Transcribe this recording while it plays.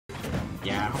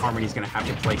Harmony's going to have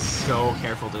to play so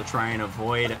careful to try and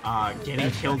avoid getting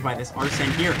killed by this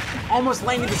Arsene here. Almost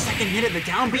landing the second hit of the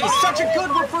down B. Such a good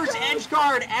reverse edge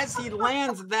guard as he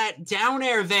lands that down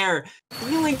air there.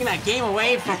 Stealing that game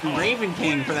away from Raven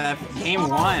King for that game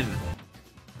 1.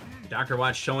 Dr.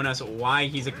 Watts showing us why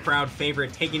he's a crowd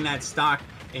favorite, taking that stock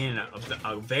in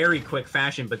a very quick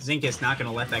fashion, but Zinkus not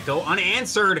going to let that go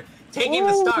unanswered, taking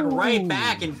the stock right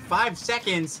back in 5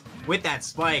 seconds with that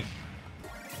spike.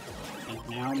 And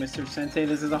now Mr. Sensei,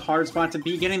 this is a hard spot to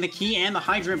be, getting the key and the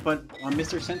hydrant, but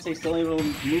Mr. Sensei still able to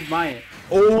move by it.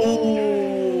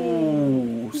 Oh,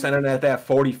 centered at that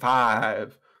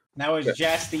 45. That was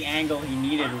just the angle he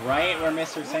needed, right where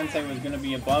Mr. Sensei was going to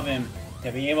be above him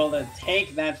to be able to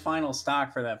take that final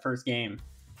stock for that first game.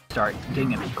 Start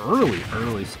getting an early,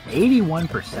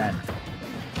 81%.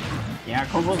 Yeah,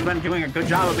 Corporal's been doing a good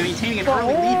job of maintaining an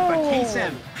early lead, but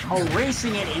Kasev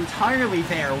erasing it entirely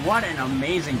there. What an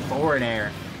amazing forward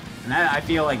air. And that, I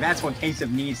feel like that's what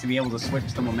Kasev needs to be able to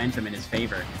switch the momentum in his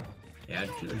favor. Yeah,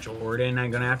 Jordan,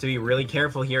 I'm going to have to be really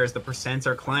careful here as the percents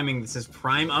are climbing. This is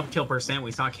prime up tilt percent.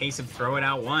 We saw Kasev throw it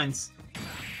out once.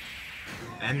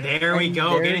 And there we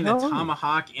go, getting the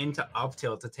tomahawk into up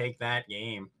tilt to take that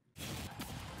game.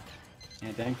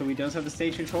 And Tank Louie does have the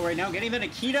stage control right now, getting the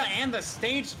Nikita and the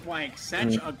stage spike.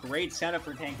 Such a great setup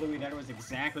for Tank Louie. That was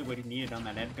exactly what he needed on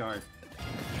that edge guard.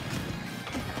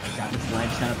 Got his ledge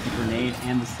set up, the grenade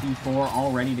and the C4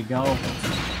 all ready to go.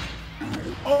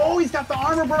 Oh, he's got the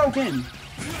armor broken!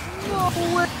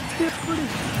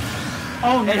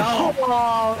 Oh no!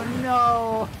 Oh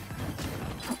no!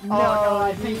 No,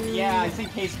 I think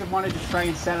Kasev wanted to try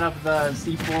and set up the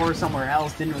C4 somewhere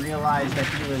else, didn't realize that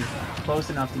he was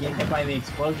close enough to get hit by the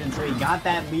explosion, so he got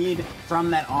that lead from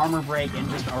that armor break and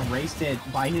just erased it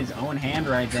by his own hand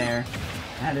right there.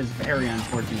 That is very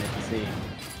unfortunate to see.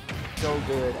 So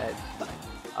good at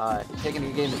taking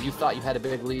a game that you thought you had a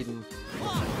big lead and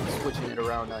switching it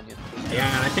around on you.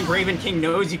 Yeah, and I think Raven King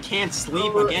knows you can't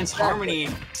sleep against Harmony.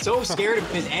 So scared of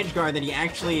his edge guard that he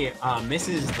actually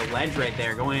misses the ledge right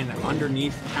there, going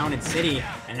underneath Counted City.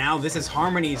 And now this is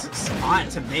Harmony's spot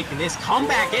to make this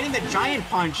comeback, getting the giant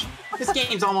punch. This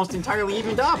game's almost entirely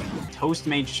evened up. Toast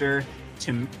made sure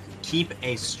to keep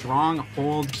a strong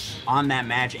hold on that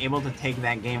match, able to take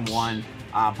that game 1.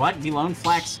 But VLone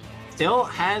Flex still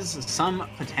has some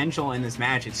potential in this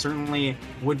match. It certainly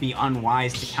would be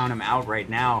unwise to count him out right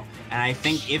now. And I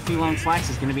think if VLone Flex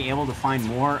is going to be able to find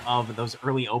more of those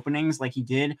early openings like he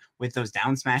did with those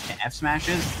down smash to F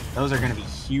smashes, those are going to be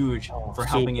huge for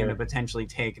helping him to potentially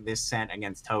take this set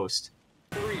against Toast.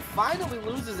 He finally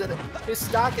loses his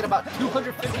stock at about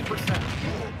 250%.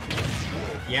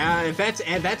 Yeah, if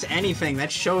that's anything, that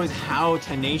shows how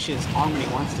tenacious Harmony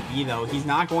wants to be, though. He's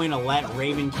not going to let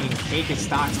Raven King take his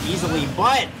stocks easily,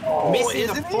 but missing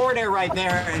the forward air right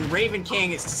there, and Raven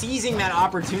King seizing that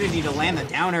opportunity to land the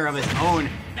down air of his own.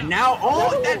 And now,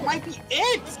 that might be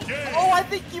it! Oh, I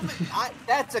think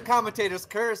that's a commentator's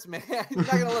curse, man. He's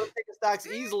not going to let him take his stocks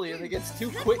easily, and it gets 2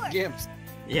 quick gimps.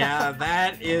 Yeah,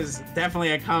 that is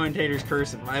definitely a commentator's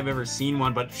curse if I've ever seen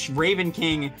one, but Raven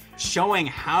King showing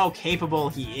how capable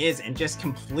he is and just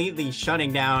completely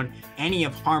shutting down any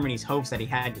of Harmony's hopes that he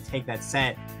had to take that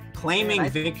set, claiming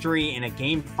victory in a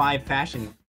Game 5 fashion